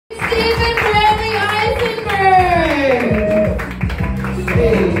Isenberg!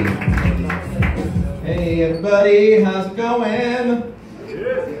 Hey everybody, how's it going?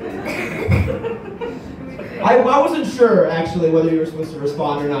 I wasn't sure actually whether you were supposed to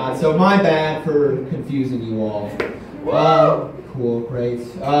respond or not, so my bad for confusing you all. Cool, great.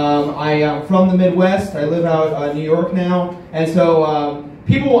 I am from the Midwest. I live out in New York now, and so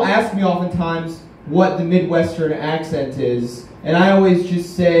people will ask me oftentimes what the Midwestern accent is, and I always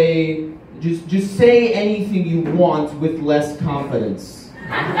just say, just say anything you want with less confidence.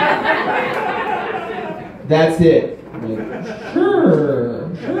 That's it. Like, sure.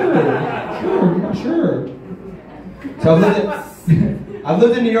 So I've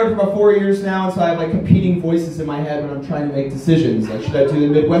lived in New York for about 4 years now, and so I have like competing voices in my head when I'm trying to make decisions. Like, should I do the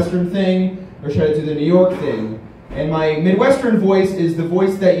Midwestern thing, or should I do the New York thing? And my Midwestern voice is the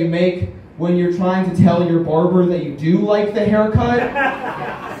voice that you make when you're trying to tell your barber that you do like the haircut,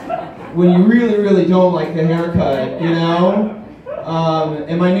 when you really, really don't like the haircut, you know?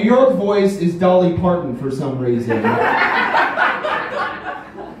 And my New York voice is Dolly Parton for some reason.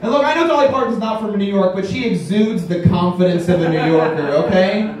 And look, I know Dolly Parton's not from New York, but she exudes the confidence of a New Yorker,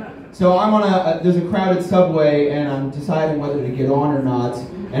 okay? So I'm on there's a crowded subway, and I'm deciding whether to get on or not,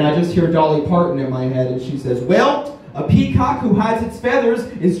 and I just hear Dolly Parton in my head, and she says, "Well, a peacock who hides its feathers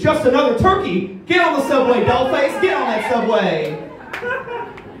is just another turkey. Get on the subway, dollface, get on that subway."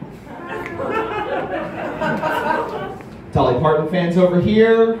 Dolly Parton fans over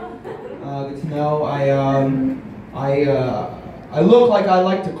here, good to know. I look like I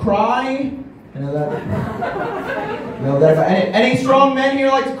like to cry. I know that. Any strong men here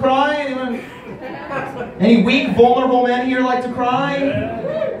like to cry? Anyone? Any weak, vulnerable men here like to cry?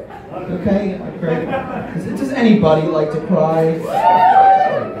 Okay, great. Does anybody like to cry?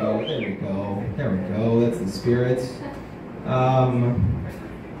 There we go. That's the spirit.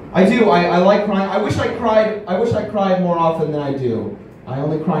 I do. I like crying. I wish I cried more often than I do. I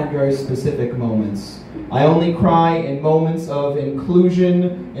only cry in very specific moments. I only cry in moments of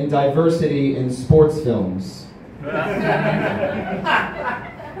inclusion and diversity in sports films.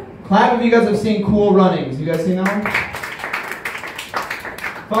 Clap if you guys have seen Cool Runnings. You guys seen that one?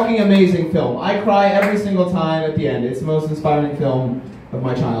 Fucking amazing film. I cry every single time at the end. It's the most inspiring film of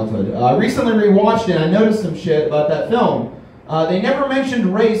my childhood. I recently rewatched it and I noticed some shit about that film. They never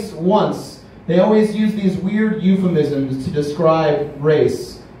mentioned race once. They always use these weird euphemisms to describe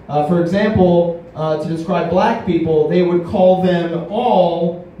race. For example, to describe black people, they would call them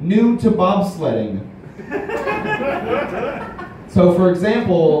all new to bobsledding. So, for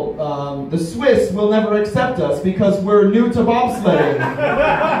example, the Swiss will never accept us because we're new to bobsledding.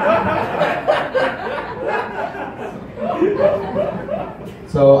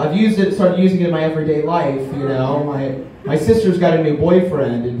 So I've started using it in my everyday life, you know. My sister's got a new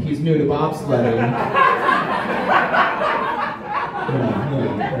boyfriend and he's new to bobsledding.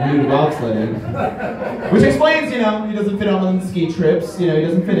 New to bobsledding. Which explains, you know, he doesn't fit on the ski trips, you know, he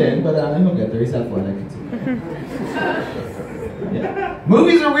doesn't fit in, but he'll get there, he's athletic. Yeah.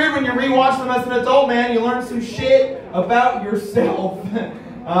 Movies are weird when you rewatch them as an adult, man. You learn some shit about yourself.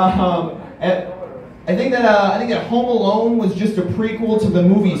 I think that Home Alone was just a prequel to the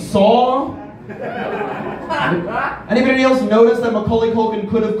movie Saw. Anybody else notice that Macaulay Culkin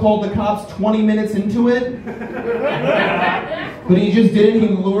could have called the cops 20 minutes into it? But he just didn't. He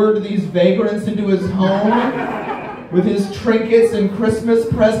lured these vagrants into his home with his trinkets and Christmas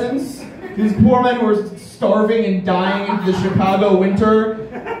presents. These poor men were starving and dying in the Chicago winter.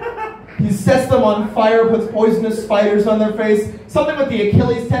 He sets them on fire, puts poisonous spiders on their face. Something with the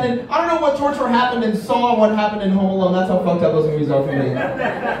Achilles tendon. I don't know what torture happened in Saw and what happened in Home Alone. That's how fucked up those movies are for me.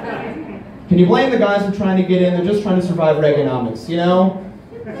 Can you blame the guys for trying to get in? They're just trying to survive Reaganomics, you know?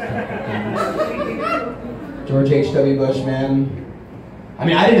 George H.W. Bush, man. I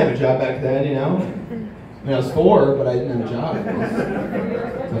mean, I didn't have a job back then, you know? I mean, I was 4, but I didn't have a job. It was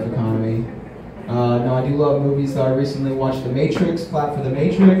a tough economy. No, I do love movies. So I recently watched The Matrix. Clap for The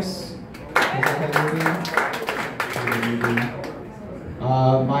Matrix.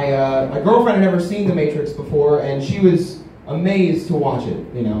 My girlfriend had never seen The Matrix before, and she was amazed to watch it.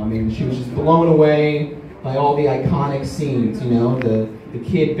 You know, I mean, she was just blown away by all the iconic scenes. You know, the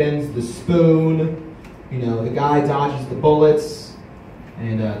kid bends the spoon. You know, the guy dodges the bullets,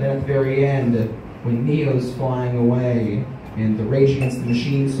 and then at the very end, when Neo's flying away, and the Rage Against the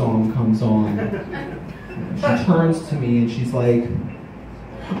Machine song comes on, she turns to me and she's like,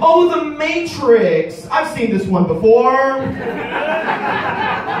 "Oh, The Matrix! I've seen this one before."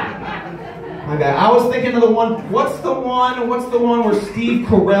 My bad. I was thinking of the one. What's the one where Steve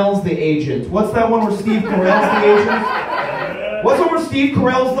Carell's the agent? What's that one where Steve Carell's the agent? What's the one where Steve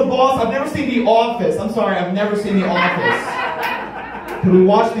Carell's the boss? I've never seen The Office. I'm sorry, I've never seen The Office. Can we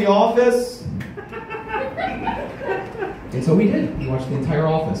watch The Office? And so we did. We watched the entire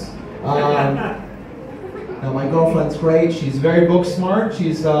Office. Now my girlfriend's great. She's very book smart.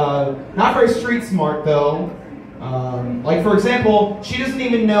 She's not very street smart though. Like for example, she doesn't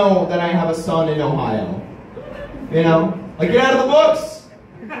even know that I have a son in Ohio. You know? Like get out of the books!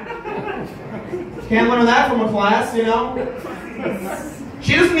 Can't learn that from a class, you know?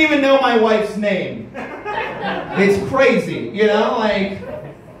 She doesn't even know my wife's name. It's crazy, you know? Like,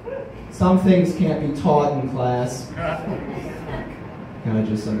 some things can't be taught in class. Gotta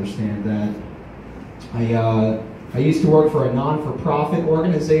just understand that. I used to work for a non-for-profit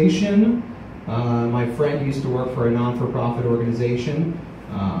organization. My friend used to work for a non-for-profit organization.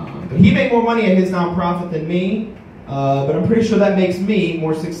 But he made more money at his non-profit than me. But I'm pretty sure that makes me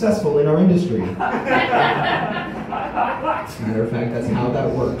more successful in our industry. As a matter of fact, that's how that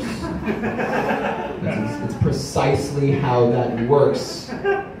works. It's precisely how that works.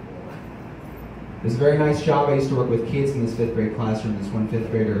 There's a very nice job. I used to work with kids in this 5th grade classroom. This one 5th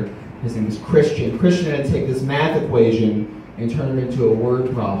grader, his name was Christian. Christian had to take this math equation and turn it into a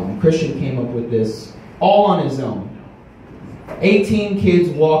word problem. Christian came up with this all on his own. 18 kids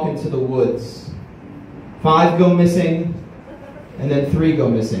walk into the woods. 5 go missing, and then 3 go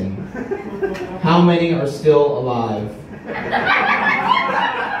missing. How many are still alive?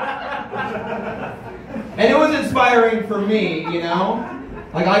 And it was inspiring for me, you know?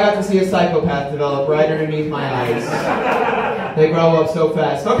 Like, I got to see a psychopath develop right underneath my eyes. They grow up so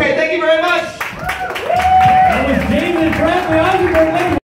fast. Okay, thank you very much! That was David Bradley Isenberg.